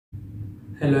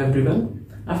Hello everyone.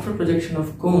 After projection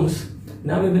of cones,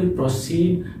 now we will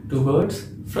proceed towards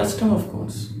frustum of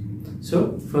cones.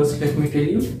 So first let me tell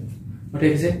you what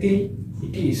exactly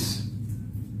it is.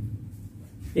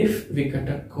 If we cut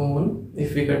a cone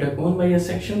by a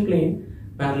section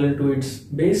plane parallel to its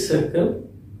base circle,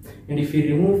 and if we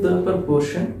remove the upper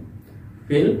portion,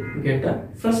 we'll get a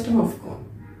frustum of cone.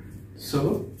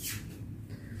 So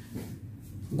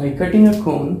by cutting a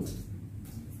cone,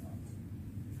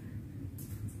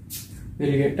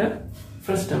 we'll get a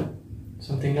frustum,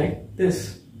 something like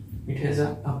this. It has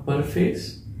a upper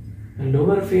face, a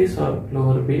lower face or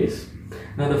lower base.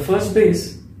 Now the first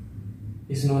base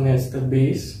is known as the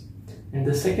base, and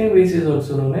the second base is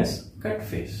also known as cut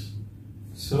face.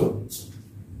 So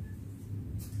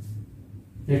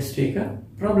let's take a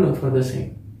problem for the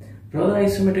same. Draw the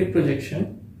isometric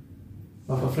projection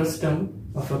of a frustum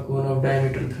of a cone of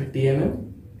diameter 30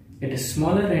 mm at a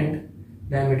smaller end,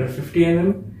 diameter 50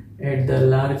 mm at the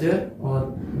larger or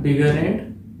bigger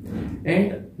end,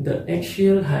 and the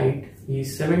axial height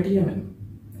is 70 mm.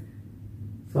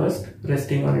 First,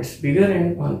 resting on its bigger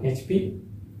end on HP,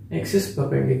 axis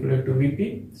perpendicular to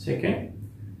VP. Second,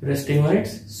 resting on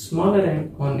its smaller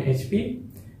end on HP,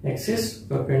 axis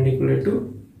perpendicular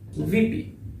to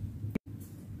VP.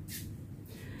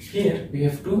 Here we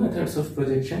have two methods of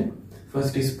projection.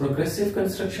 First is progressive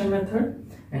construction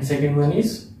method and second one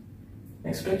is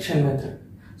extraction method.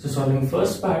 So solving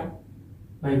first part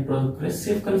by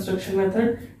progressive construction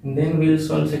method, and then we will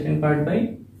solve second part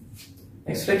by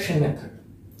extraction method.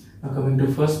 Now coming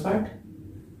to first part,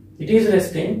 it is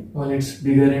resting on its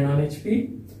bigger end on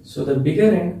HP. So the bigger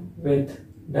end with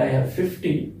dia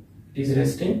 50, it is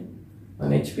resting on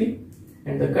HP,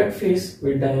 and the cut face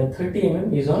with dia 30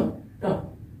 mm is on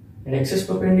top and axis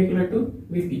perpendicular to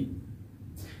VP.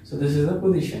 So this is the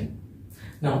position.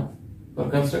 Now for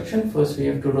construction, first we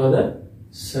have to draw the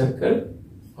circle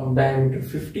of diameter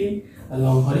 50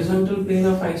 along horizontal plane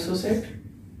of isoset,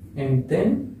 and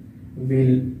then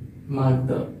we'll mark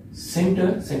the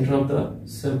center of the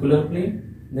circular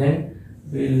plane. Then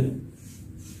we'll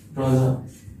draw the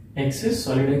axis,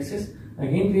 solid axis.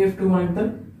 Again we have to mark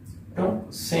the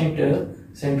top center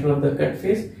of the cut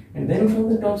face, and then from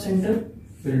the top center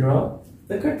we'll draw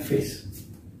the cut face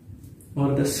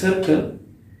or the circle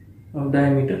of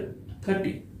diameter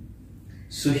 30.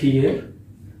 So here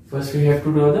first we have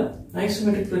to draw the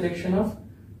isometric projection of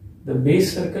the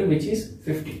base circle, which is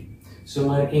 50. So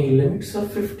marking limits of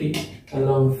 50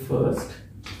 along first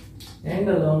and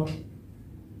along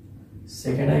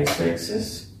second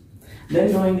isoaxis.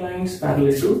 Then drawing lines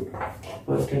parallel to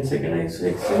first and second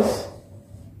isoaxis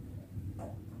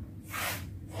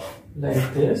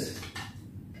like this.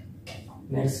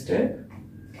 Next step,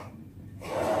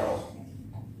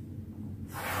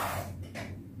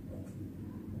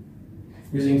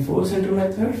 using 4 center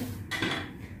method,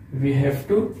 we have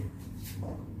to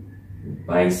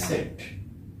bisect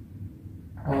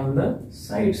all the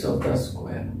sides of the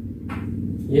square.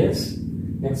 Yes.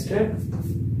 Next step,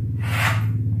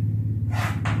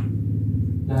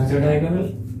 larger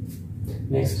diagonal.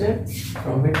 Next step,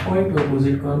 from midpoint to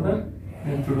opposite corner,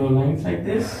 and to draw lines like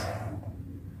this.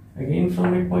 Again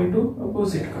from midpoint to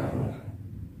opposite corner.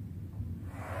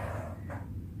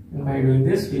 And by doing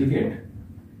this, we'll get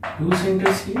 2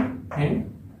 centers here,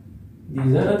 and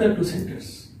these are other 2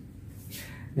 centers.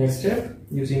 Next step,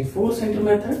 using 4 center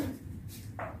method,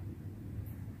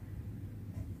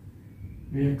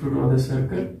 we have to draw the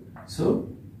circle. So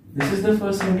this is the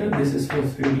first center, this is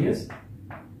first radius,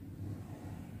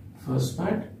 first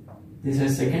part. This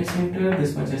has second center,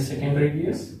 this much has second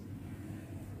radius,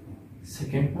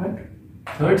 second part.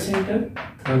 Third center,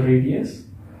 third radius,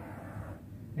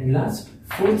 and last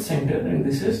fourth center, and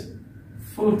this is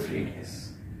fourth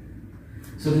radius.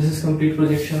 So this is complete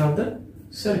projection of the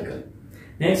circle.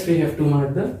 Next we have to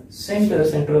mark the center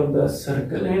of the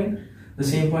circle, and the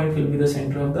same point will be the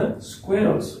center of the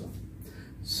square also.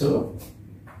 So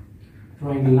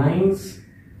drawing lines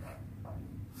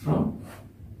from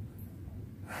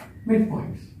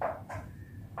midpoints.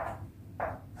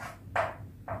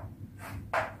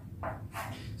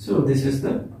 So this is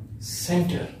the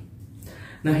center.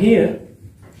 Now here,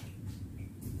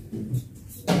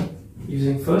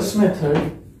 using first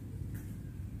method,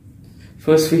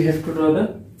 first we have to draw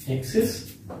the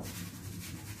axis.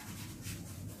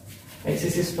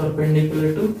 Axis is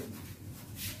perpendicular to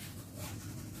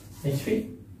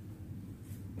HP.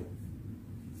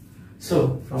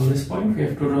 So from this point we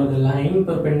have to draw the line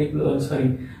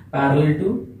parallel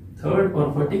to third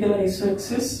or vertical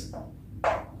isoaxis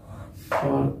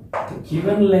for the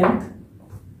given length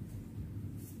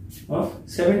of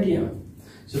 70 mm.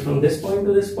 So from this point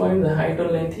to this point, the height or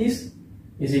length is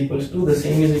equals to, the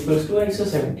same is equals to ISO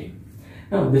 70.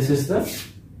 Now this is the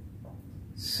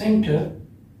center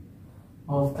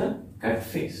of the cut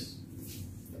face.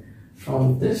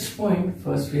 From this point,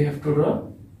 first we have to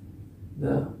draw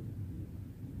the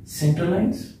center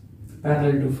lines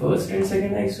parallel to first and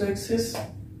second ISO axis.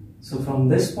 So from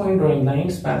this point, drawing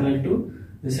lines parallel to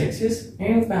this axis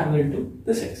and parallel to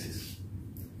this axis.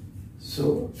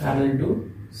 So parallel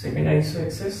to second ISO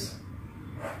axis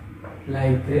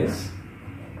like this.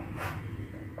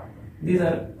 These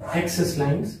are axis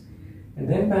lines, and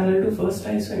then parallel to first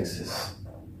ISO axis.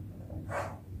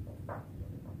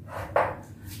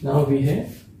 Now we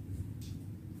have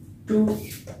two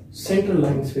center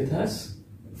lines with us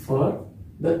for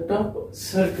the top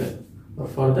circle or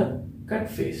for the cut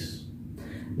face.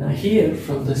 Now here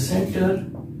from the center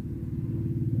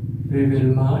we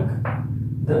will mark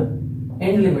the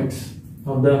end limits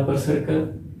of the upper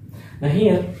circle. Now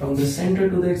here from the center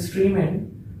to the extreme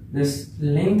end, this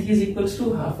length is equals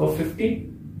to half of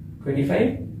 50,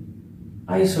 25,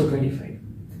 ISO 25.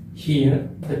 Here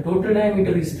the total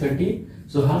diameter is 30,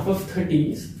 so half of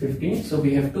 30 is 15, so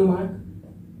we have to mark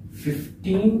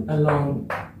 15 along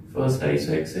first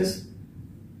ISO axis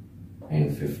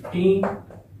and 15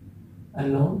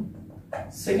 along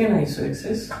second ISO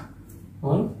axis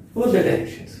on both the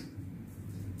directions.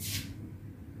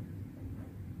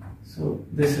 So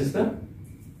this is the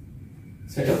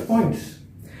set of points.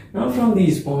 Now from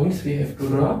these points we have to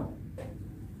draw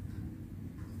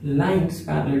lines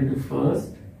parallel to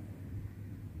first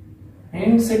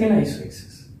and second ISO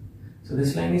axis. So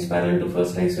this line is parallel to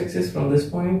first ISO axis from this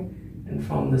point, and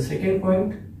from the second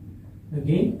point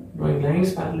again drawing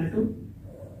lines parallel to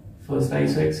first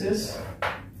ISO axis.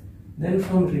 Then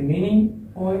from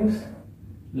remaining points,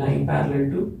 line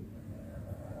parallel to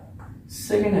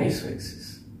second ISO axis.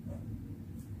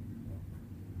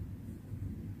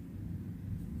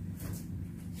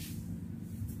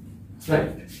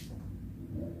 Right.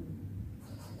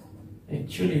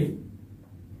 Actually,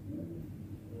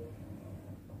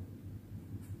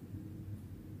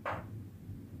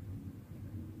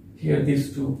 here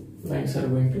these two lines are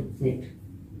going to meet.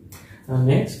 Now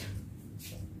next,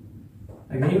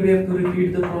 again we have to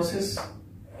repeat the process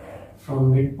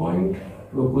from midpoint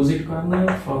to opposite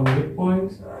corner, from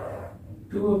midpoint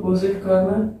to opposite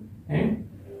corner and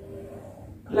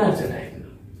larger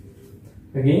diagonal.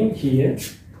 Again here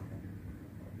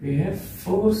we have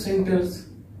 4 centers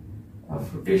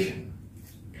of rotation.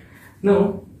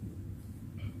 Now,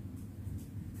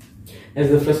 as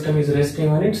the frustum is resting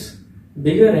on its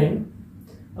bigger end,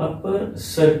 upper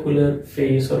circular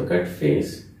face or cut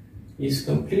face is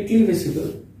completely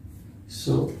visible.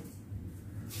 So,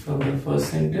 from the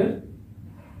first center,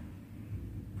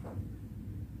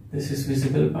 this is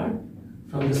visible part.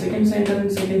 From the second center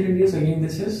and second radius, again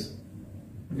this is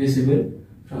visible.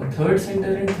 From third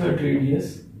center and third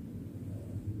radius,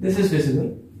 this is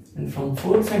visible, and from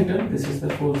fourth center, this is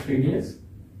the fourth radius,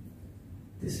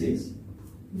 this is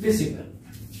visible.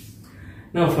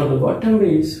 Now for the bottom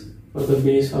base, for the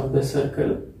base of the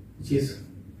circle, which is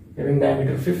having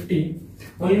diameter 50,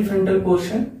 only frontal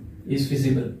portion is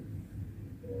visible.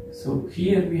 So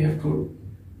here we have to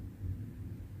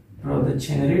draw the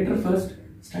generator first,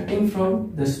 starting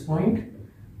from this point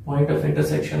of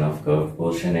intersection of curved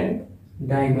portion and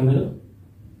diagonal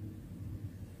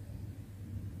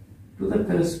to the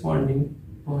corresponding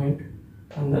point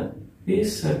on the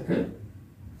base circle,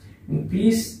 and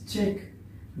please check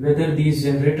whether these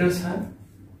generators are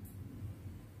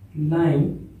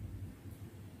lying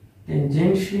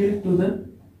tangential to the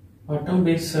bottom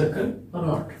base circle or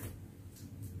not.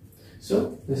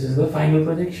 So this is the final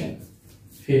projection.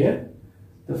 Here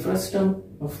the frustum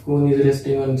of cone is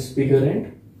resting on its bigger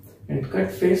end, and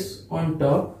cut face on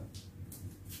top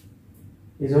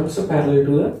is also parallel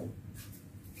to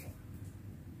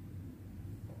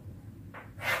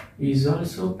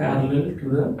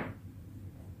the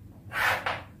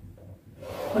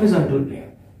horizontal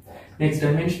plane. Next,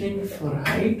 dimensioning for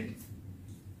height.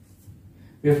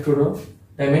 We have to draw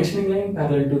dimensioning line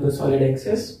parallel to the solid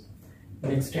axis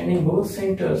and extending both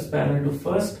centers parallel to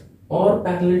first or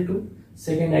parallel to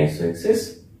second ISO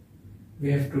axis.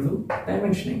 We have to do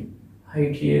dimensioning.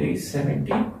 Height here is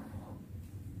 70.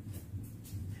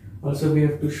 Also, we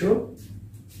have to show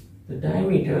the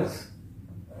diameters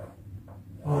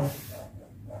of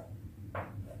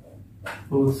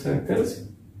both circles.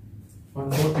 On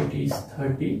both it is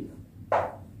 30,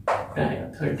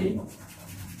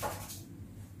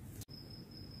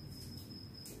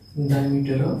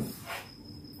 diameter of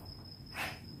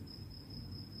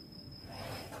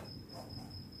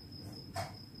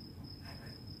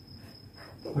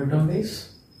bottom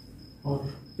base or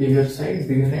bigger side,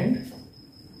 bigger end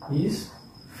is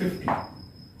 50,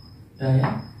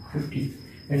 dia 50.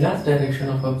 And last direction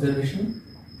of observation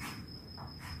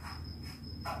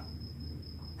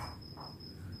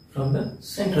from the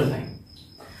central line.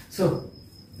 So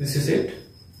this is it.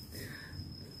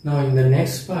 Now in the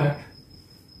next part,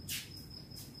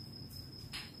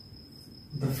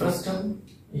 the frustum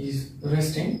is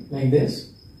resting like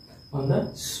this on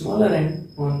the smaller end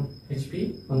on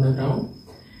HP on the ground,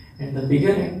 and the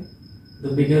bigger end, the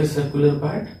bigger circular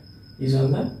part, is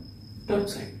on the top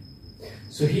side.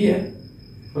 So here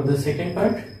for the second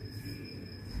part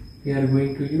we are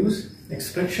going to use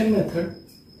extraction method,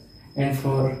 and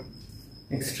for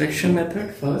extraction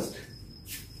method first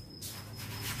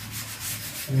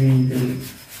we will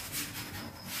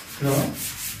draw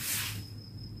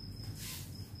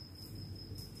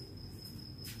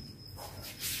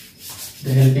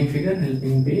the helping figure,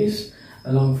 helping base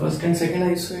along first and second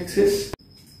iso axis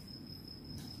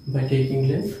by taking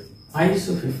length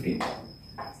iso 50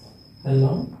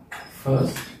 along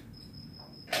first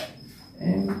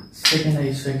and second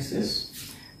iso axis.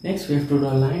 Next we have to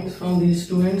draw lines from these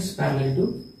two ends parallel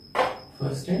to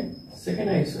first and second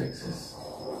iso axis.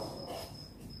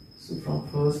 So from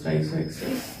first iso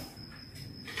axis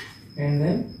and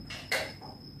then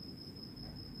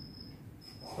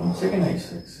from second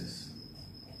iso axis.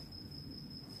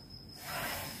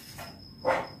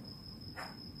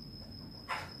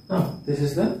 Now this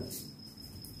is the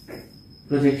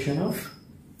projection of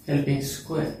helping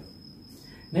square.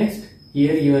 Next,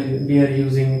 here we are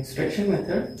using extraction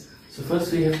method. So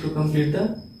first we have to complete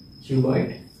the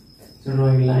cuboid. So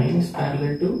drawing lines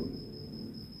parallel to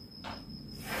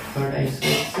third iso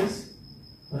axis,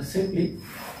 or simply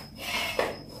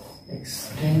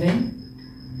extending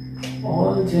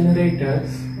all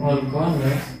generators, all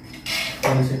corners,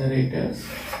 all generators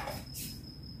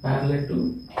parallel to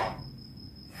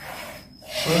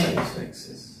third iso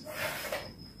axis.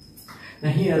 Now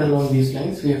here along these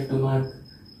lines we have to mark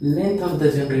length of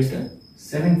the generator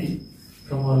 70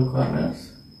 from all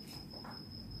corners.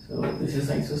 So this is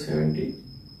iso 70.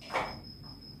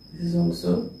 This is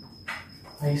also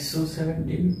iso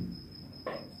 70.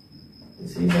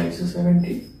 This is iso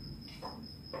 70.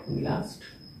 And last,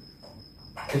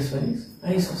 this one is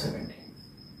iso 70.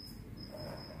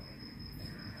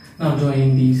 Now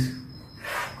drawing these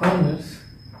corners,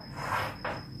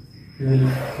 we will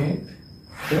get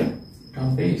the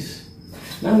top base.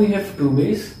 Now we have two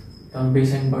base, top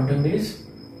base and bottom base,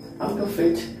 out of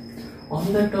which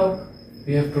on the top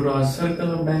we have to draw a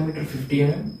circle of diameter 50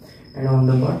 mm, and on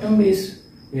the bottom base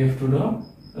we have to draw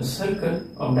a circle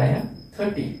of diameter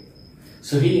 30.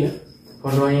 So here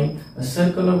for drawing a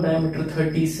circle of diameter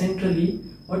 30 centrally,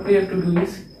 what we have to do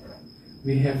is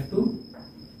we have to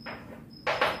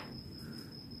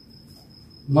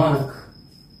mark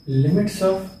limits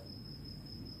of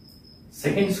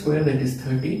second square, that is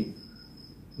 30,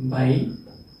 by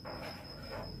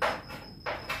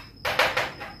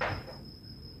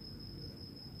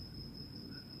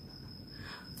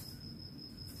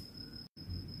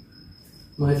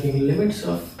marking limits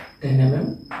of 10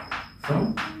 mm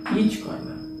from each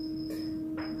corner.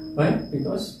 Why?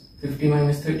 Because 50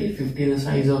 minus 30, 50 the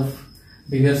size of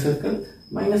bigger circle,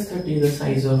 minus 30 the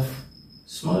size of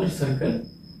smaller circle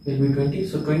will be 20.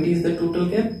 So 20 is the total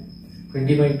gap.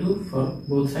 20 by 2 for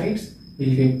both sides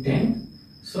will get 10.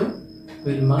 So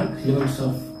we'll mark limits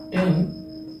of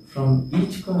 10 from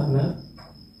each corner,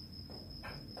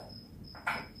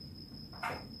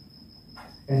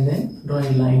 and then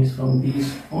drawing lines from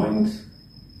these points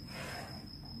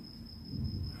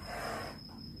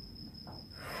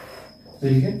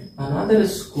we'll get another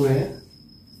square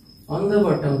on the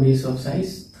bottom base of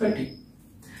size 30.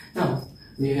 Now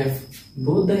we have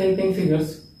both the helping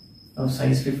figures of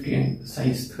size 50 and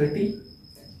size 30.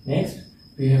 Next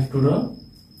we have to draw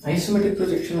isometric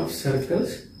projection of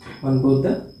circles on both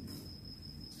the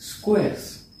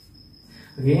squares.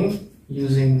 Again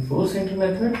using 4 center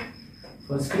method.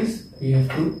 First is we have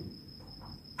to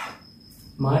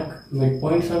mark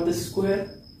midpoints of the square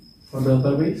for the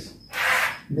upper base,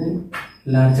 then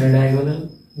larger diagonal.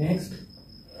 Next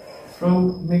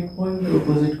from midpoint to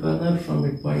opposite corner, from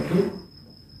midpoint to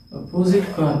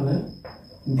opposite corner.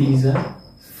 These are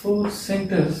 4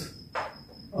 centers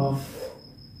of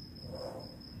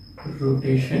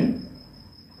rotation.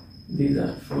 These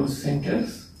are 4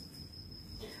 centers,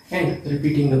 and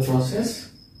repeating the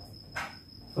process.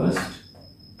 First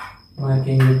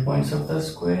marking midpoints of the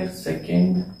square,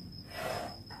 second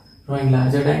drawing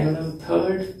larger diagonal,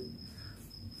 third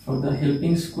for the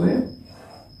helping square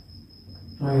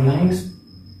drawing lines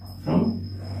from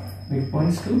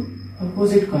midpoints to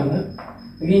opposite corner.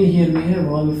 Again here we have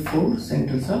all 4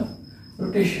 centers of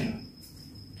rotation.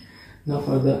 Now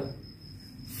for the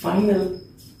final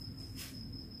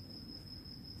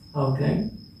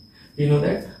outline, we know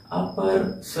that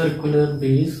upper circular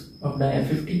base of dia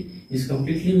 50 is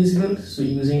completely visible. So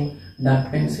using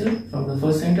dark pencil from the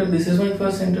first center, this is my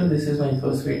first center, this is my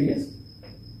first radius,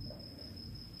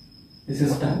 this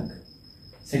is dark,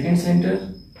 second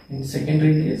center and second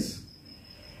radius,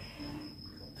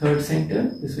 third center,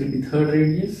 this will be third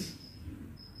radius,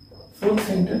 fourth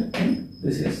center, and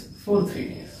this is fourth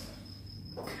radius.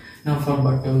 Now for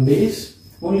bottom base,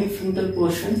 only frontal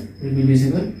portion will be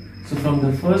visible. So from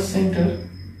the first center,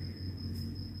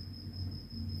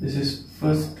 this is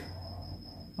first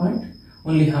point,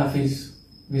 only half is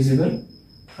visible.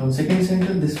 From second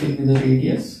center, this will be the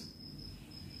radius.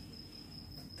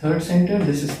 Third center,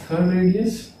 this is third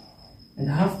radius, and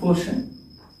half portion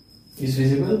is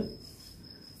visible.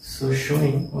 So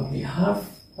showing only half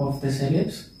of this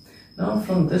ellipse. Now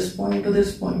from this point to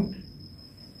this point,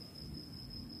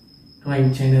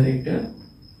 right generator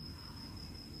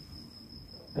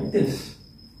like this.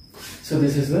 So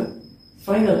this is the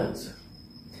final answer.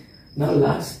 Now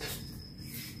last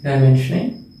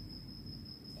dimensioning.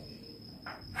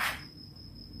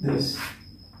 This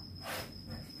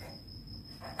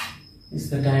is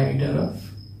the diameter of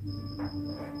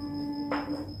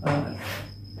a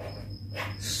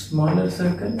smaller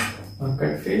circle or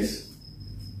cut face.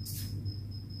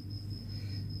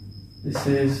 This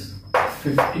is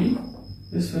 50.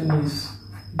 This one is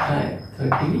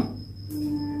 30.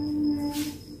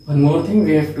 One more thing,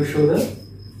 we have to show the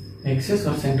axis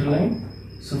or center line.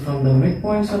 So from the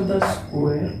midpoints of the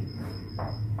square,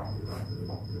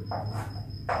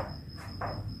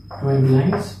 drawing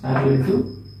lines parallel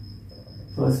to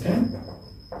first and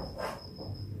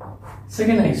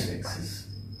second isoaxis.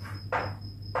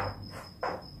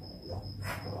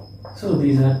 So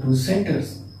these are two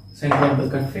centers, center of the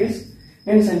cut face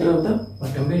and center of the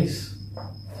bottom base.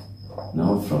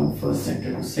 Now from first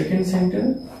center to second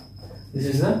center, this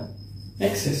is the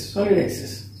axis, solid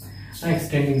axis. Now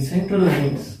extending central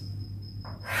lines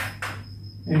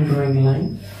and drawing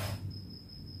line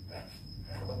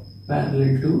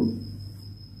parallel to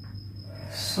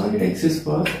solid axis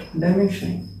for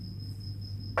dimensioning.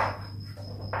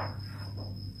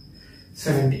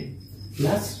 17.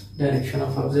 Last direction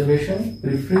of observation,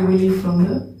 preferably from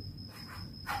the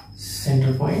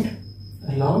center point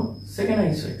along second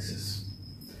isoaxis.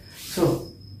 So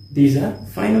these are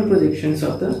final projections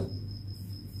of the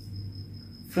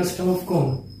frustum of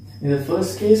cone. In the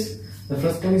first case, the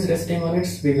frustum is resting on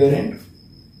its bigger end,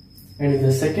 and in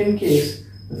the second case,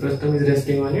 the frustum is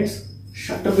resting on its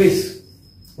shorter base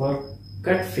or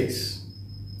cut face.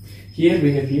 Here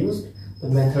we have used the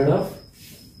method of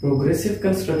progressive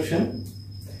construction,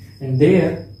 and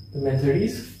there the method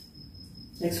is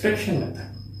extraction method.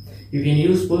 You can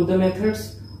use both the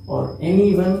methods or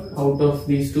any one out of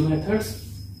these two methods.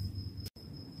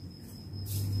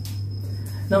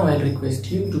 Now I'll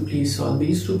request you to please solve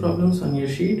these two problems on your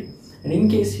sheet, and in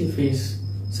case you face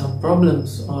some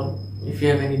problems or if you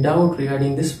have any doubt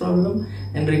regarding this problem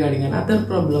and regarding another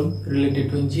problem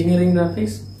related to engineering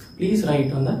graphics, please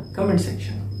write on the comment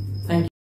section.